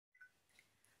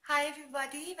Hi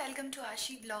everybody, welcome to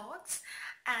Ashi Vlogs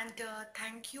and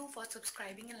thank you for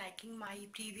subscribing and liking my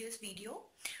previous video.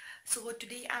 So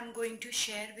today I'm going to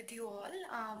share with you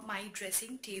all my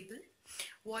dressing table,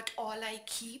 what all I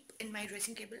keep in my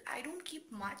dressing table. I don't keep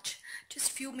much,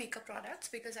 just few makeup products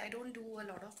because I don't do a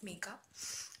lot of makeup.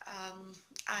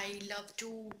 I love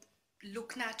to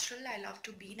look natural, I love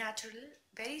to be natural,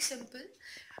 very simple.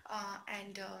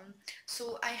 And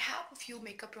so I have a few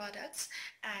makeup products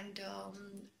and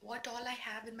what all I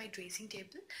have in my dressing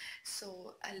table.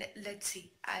 So let's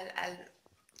see.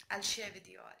 I'll share with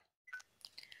you all.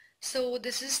 So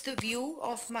this is the view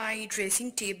of my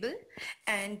dressing table,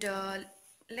 and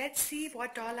let's see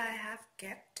what all I have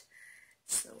kept.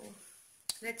 So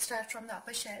let's start from the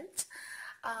upper shelves.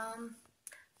 Um,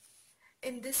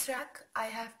 in this rack, I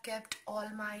have kept all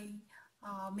my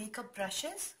makeup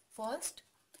brushes first.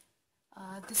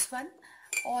 This one,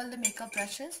 all the makeup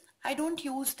brushes. I don't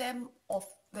use them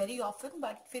very often,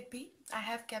 but फिर भी I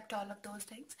have kept all of those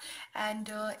things. And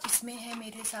इसमें है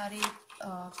मेरे सारे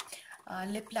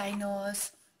lip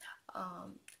liners,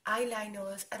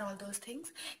 eyeliners and all those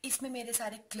things. इसमें मेरे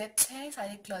सारे clips हैं,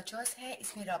 सारे clutchers हैं,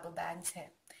 इसमें rubber bands हैं.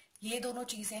 ये दोनों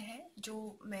चीज़ें हैं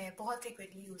जो मैं बहुत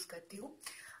frequently use करती हूँ,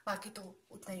 बाकी तो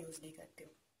उतना use नहीं करती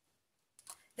हूँ.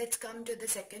 Let's come to the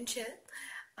second shelf.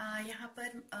 यहाँ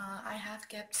पर I have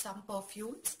kept some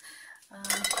perfumes.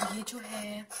 ये जो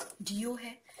है Dio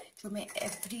है जो मैं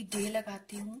every day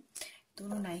लगाती हूँ,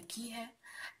 दोनों Nike है,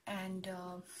 and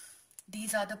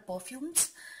these are the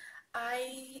perfumes.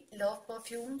 I love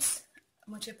perfumes.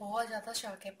 मुझे बहुत ज़्यादा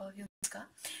शौक है perfumes का.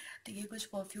 तो ये कुछ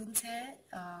perfumes है.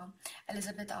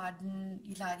 Elizabeth Arden,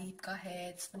 ये लारीब का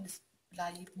है. This one is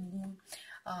Lareeb Moon.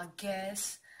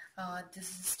 Guess. This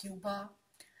is Cuba.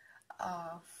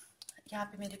 यहाँ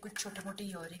पे मेरे कुछ छोटे मोटे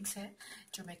इयररिंग्स हैं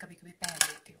जो मैं कभी कभी पहन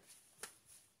लेती हूँ.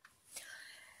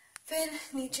 फिर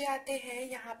नीचे आते हैं.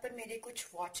 यहाँ पर मेरे कुछ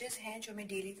वॉचेस हैं जो मैं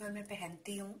डेली वेयर में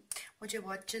पहनती हूँ. मुझे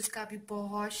वॉचेस का भी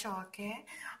बहुत शौक है.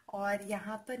 और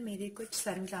यहाँ पर मेरे कुछ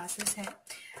सनग्लासेस हैं.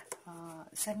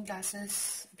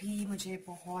 सनग्लासेस भी मुझे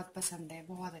बहुत पसंद है,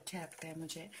 बहुत अच्छे लगते हैं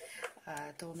मुझे.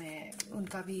 तो मैं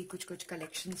उनका भी कुछ कुछ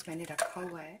कलेक्शंस मैंने रखा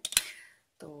हुआ है.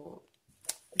 तो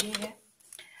ये है.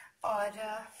 और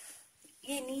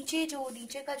ये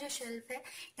नीचे का जो शेल्फ है,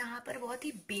 यहाँ पर बहुत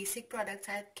ही basic products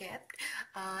I have kept.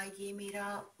 ये मेरा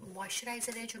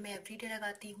मॉइस्चराइजर है जो मैं एवरीडे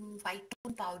लगाती हूँ, white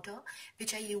tone powder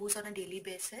which I use on a daily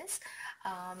basis.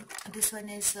 This one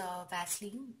is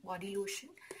Vaseline body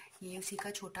lotion, ये उसी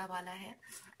का छोटा वाला है.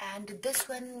 And this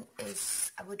one is,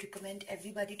 I would recommend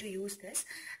everybody to use this.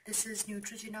 This is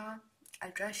Neutrogena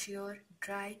ultra sure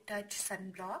dry touch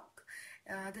sun block.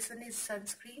 This one is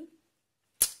sunscreen.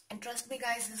 And trust me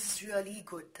guys, this is really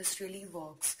good. This really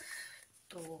works.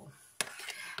 So,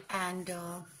 and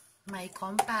my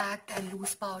compact and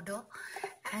loose powder,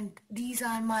 and these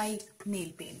are my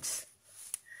nail paints.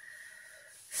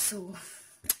 So,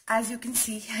 as you can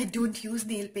see, I don't use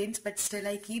nail paints, but still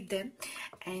I keep them.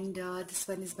 And this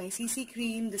one is my CC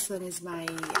cream. This one is my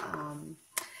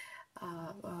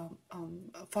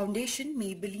foundation,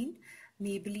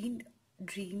 Maybelline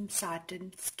Dream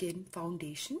Satin Skin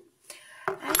Foundation.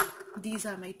 And these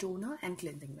are my toner and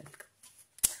cleansing milk.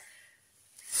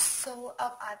 So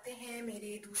अब आते हैं मेरे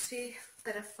दूसरे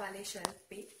तरफ वाले shelf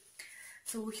पे.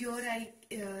 So here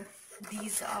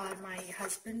these are my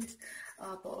husband's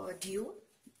Dio.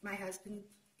 My husband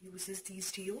uses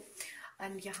these Dio.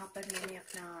 And यहाँ पर मैंने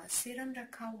अपना सीरम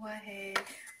रखा हुआ है,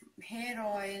 hair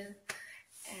oil,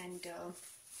 and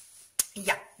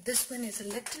yeah, this one is a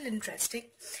little interesting.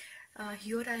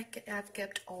 Here I have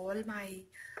kept all my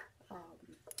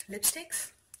lipsticks,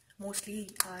 mostly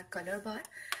color bar.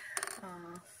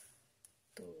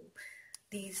 So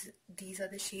these are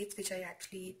the shades which I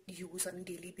actually use on a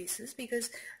daily basis because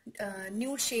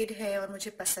nude shade है और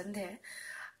मुझे पसंद है.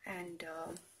 And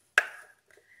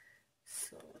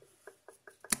so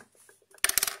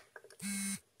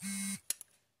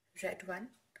red one,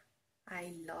 I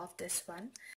love this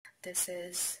one. This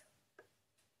is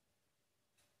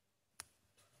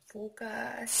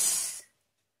Focus.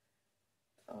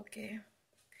 Okay,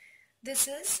 this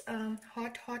is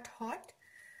hot 01.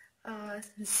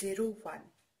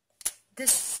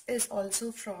 This is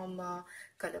also from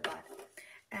Color Bar.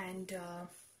 And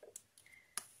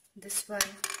this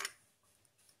one,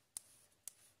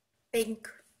 pink,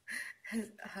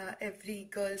 every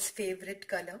girl's favorite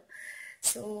color.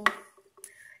 So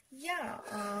yeah,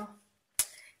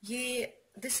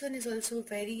 this one is also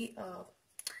very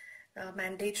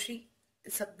mandatory.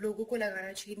 सब लोगों को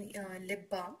लगाना चाहिए. Lip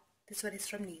balm. This one is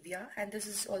from Nivea and this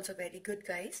is also very good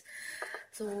guys.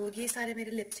 So ये सारे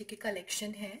मेरे lipstick के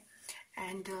collection हैं.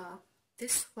 And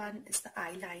this one is the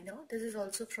eyeliner. This is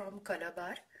also from Color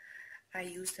Bar. I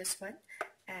use this one.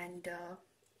 And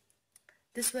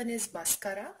this one is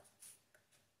mascara.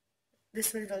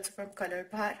 This one is also from Color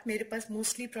Bar. मेरे पास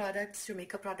mostly products जो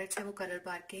makeup products हैं वो Color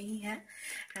Bar के ही हैं.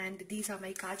 And these are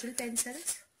my kajal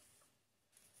pencils.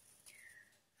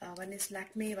 One is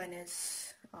Lakme, one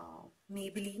is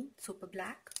Maybelline Super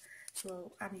Black.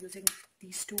 So I'm using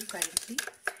these two currently.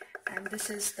 And this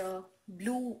is the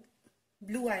blue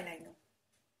eyeliner.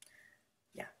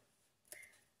 Yeah.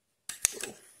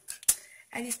 So,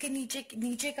 and इसके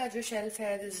नीचे का जो shelf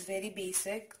है, this is very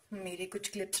basic. मेरे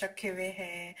कुछ clips रखे हुए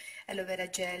हैं, aloe vera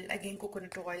gel, again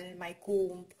coconut oil, my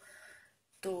comb.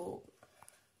 So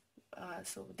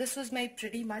this was my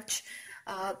pretty much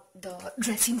the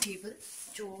dressing table.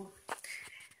 So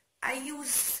I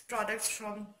use products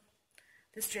from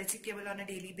this dressing table on a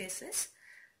daily basis.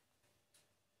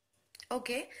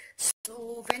 Okay,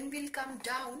 so when we'll come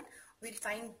down, we'll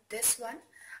find this one.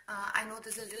 I know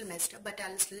this is a little messed up, but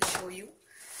I'll still show you.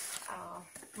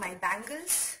 My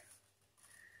bangles,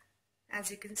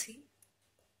 as you can see,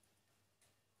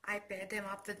 I pair them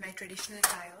up with my traditional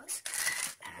tires,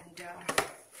 and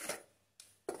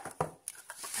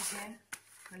again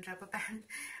one rubber band,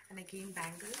 and again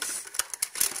bangles.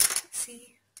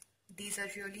 See, these are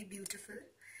really beautiful,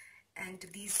 and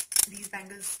these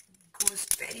bangles goes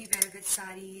very well with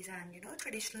saris and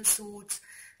traditional suits.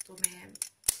 So मैं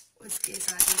उसके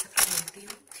साथ ये सब पहनती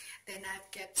हूँ. Then I've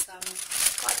kept some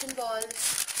cotton balls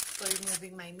for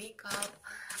removing my makeup,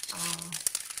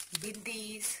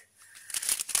 bindis,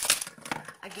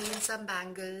 again some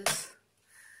bangles.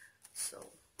 So,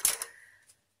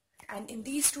 and in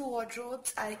these two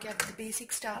wardrobes I kept the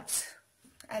basic stuffs.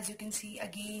 As you can see,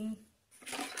 again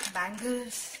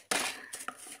bangles,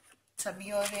 some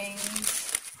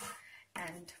earrings,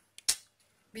 and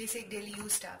basic daily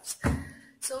use stuffs.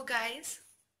 So guys,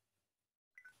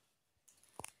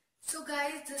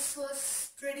 this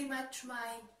was pretty much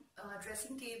my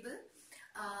dressing table,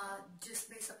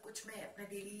 जिसमें सब कुछ मैं अपना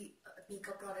daily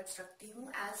makeup products रखती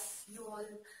हूँ. As you all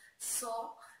saw,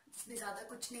 इसमें ज़्यादा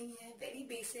कुछ नहीं है, very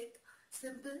basic,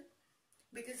 simple,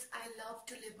 because I love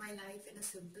to live my life in a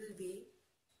simple way.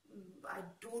 I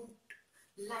don't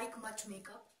like much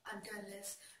makeup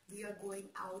unless we are going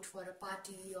out for a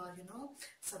party or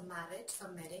some marriage,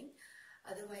 some wedding.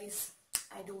 Otherwise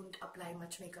I don't apply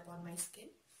much makeup on my skin.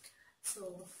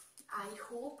 So I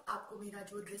hope आपको मेरा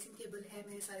जो dressing table है,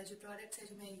 मेरे सारे जो products हैं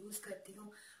जो मैं यूज़ करती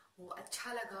हूँ, वो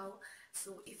अच्छा लगा हो.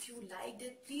 So if you liked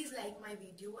it, please like my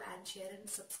video and share and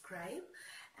subscribe.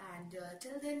 And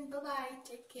till then, bye bye,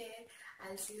 take care.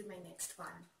 I'll see you in my next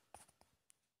one.